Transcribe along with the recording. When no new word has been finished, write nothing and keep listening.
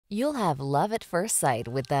You'll have love at first sight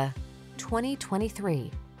with the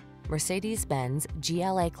 2023 Mercedes-Benz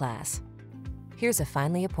GLA class. Here's a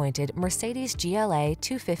finely appointed Mercedes GLA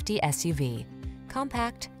 250 SUV.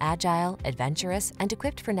 Compact, agile, adventurous, and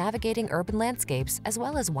equipped for navigating urban landscapes as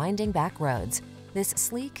well as winding back roads. This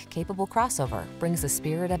sleek, capable crossover brings the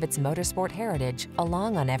spirit of its motorsport heritage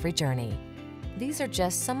along on every journey. These are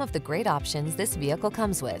just some of the great options this vehicle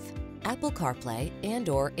comes with: Apple CarPlay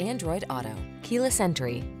and/or Android Auto, keyless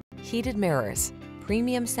entry, heated mirrors,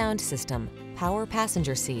 premium sound system, power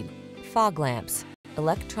passenger seat, fog lamps,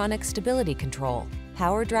 electronic stability control,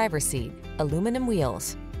 power driver seat, aluminum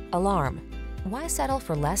wheels, alarm. Why settle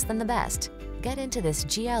for less than the best? Get into this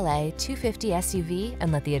GLA 250 SUV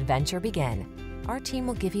and let the adventure begin. Our team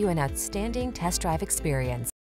will give you an outstanding test drive experience.